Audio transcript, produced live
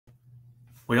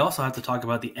We also have to talk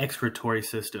about the excretory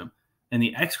system. And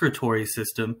the excretory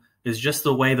system is just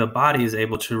the way the body is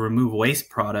able to remove waste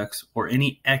products or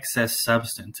any excess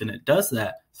substance, and it does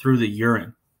that through the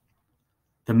urine.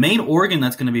 The main organ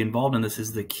that's going to be involved in this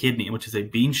is the kidney, which is a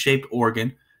bean-shaped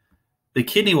organ. The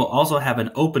kidney will also have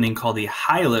an opening called the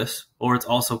hilus, or it's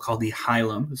also called the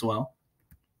hilum as well.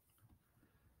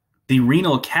 The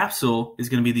renal capsule is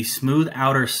going to be the smooth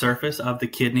outer surface of the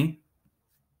kidney.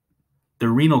 The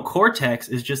renal cortex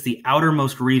is just the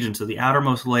outermost region, so the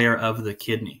outermost layer of the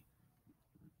kidney.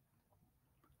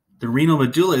 The renal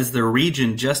medulla is the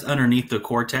region just underneath the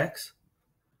cortex.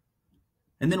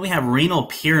 And then we have renal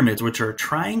pyramids, which are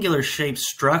triangular shaped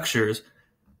structures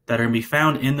that are going to be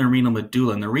found in the renal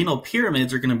medulla. And the renal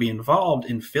pyramids are going to be involved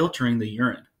in filtering the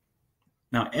urine.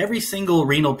 Now, every single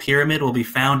renal pyramid will be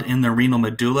found in the renal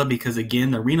medulla because,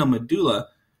 again, the renal medulla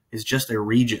is just a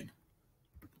region.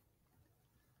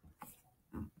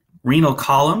 Renal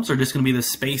columns are just going to be the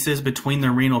spaces between the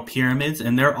renal pyramids,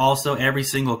 and they're also, every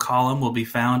single column will be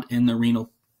found in the renal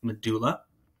medulla.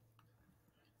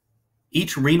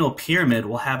 Each renal pyramid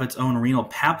will have its own renal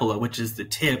papilla, which is the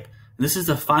tip. And this is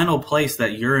the final place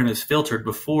that urine is filtered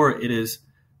before it is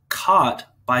caught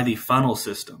by the funnel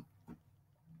system.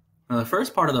 Now, the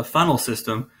first part of the funnel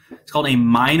system is called a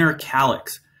minor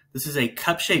calyx. This is a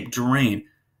cup-shaped drain,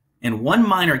 and one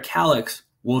minor calyx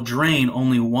will drain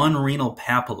only one renal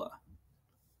papilla.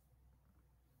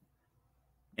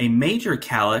 A major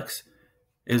calyx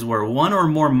is where one or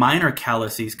more minor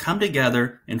calyces come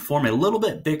together and form a little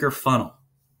bit bigger funnel.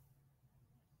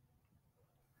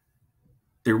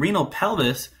 The renal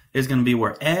pelvis is going to be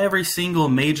where every single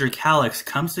major calyx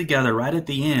comes together right at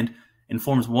the end and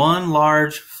forms one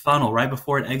large funnel right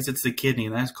before it exits the kidney,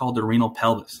 and that's called the renal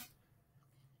pelvis.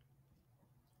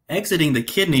 Exiting the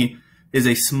kidney is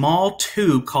a small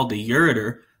tube called the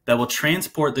ureter that will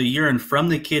transport the urine from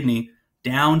the kidney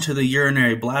down to the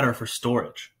urinary bladder for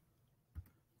storage.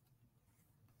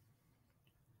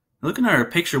 Looking at our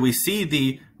picture, we see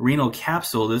the renal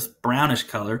capsule, this brownish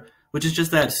color, which is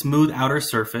just that smooth outer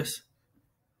surface.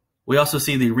 We also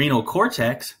see the renal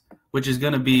cortex, which is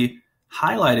going to be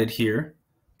highlighted here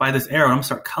by this arrow. I'm going to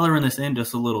start coloring this in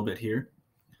just a little bit here.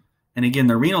 And again,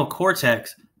 the renal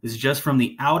cortex is just from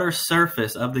the outer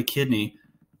surface of the kidney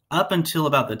up until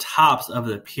about the tops of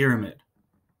the pyramid.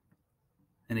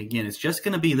 And again, it's just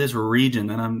going to be this region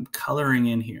that I'm coloring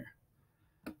in here.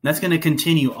 And that's going to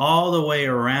continue all the way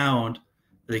around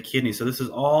the kidney. So this is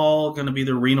all going to be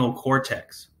the renal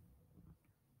cortex.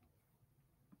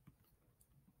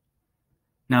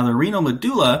 Now the renal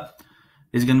medulla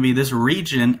is going to be this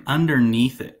region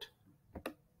underneath it.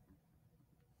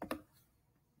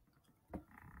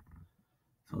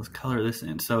 So let's color this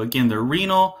in. So again, the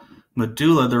renal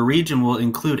medulla, the region will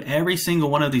include every single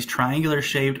one of these triangular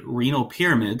shaped renal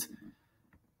pyramids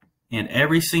and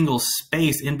every single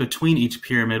space in between each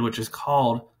pyramid, which is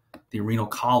called the renal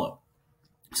column.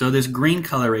 So this green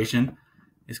coloration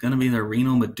is going to be the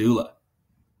renal medulla.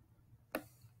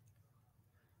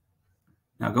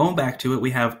 Now going back to it,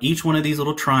 we have each one of these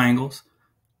little triangles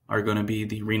are going to be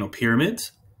the renal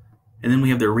pyramids, and then we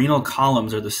have the renal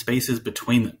columns, or the spaces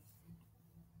between them.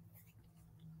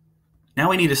 Now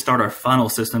we need to start our funnel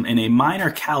system, and a minor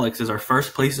calyx is our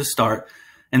first place to start.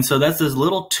 And so that's this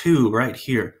little tube right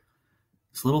here,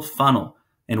 this little funnel.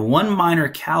 And one minor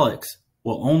calyx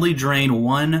will only drain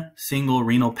one single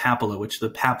renal papilla, which the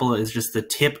papilla is just the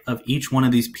tip of each one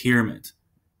of these pyramids.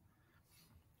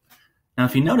 Now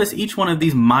if you notice, each one of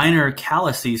these minor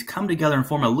calyces come together and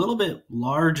form a little bit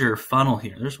larger funnel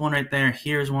here. There's one right there,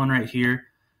 here's one right here,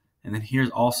 and then here's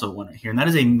also one right here. And that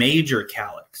is a major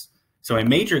calyx. So a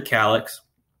major calyx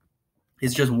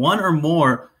is just one or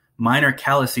more minor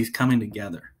calyces coming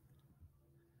together.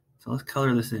 So let's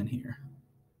color this in here.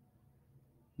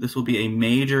 This will be a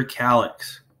major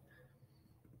calyx.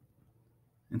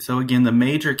 And so again, the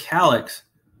major calyx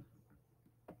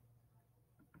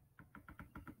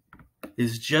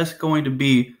is just going to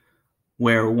be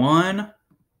where one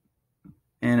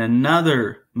and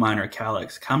another minor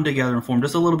calyx come together and form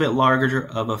just a little bit larger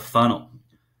of a funnel.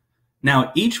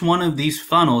 Now, each one of these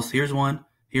funnels, here's one,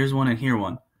 and here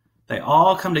one, they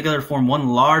all come together to form one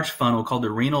large funnel called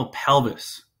the renal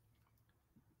pelvis.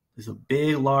 There's a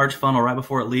big, large funnel right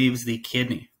before it leaves the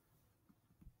kidney.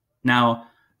 Now,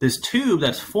 this tube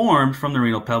that's formed from the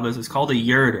renal pelvis is called a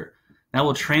ureter. That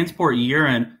will transport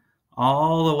urine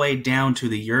all the way down to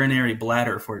the urinary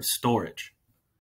bladder for its storage.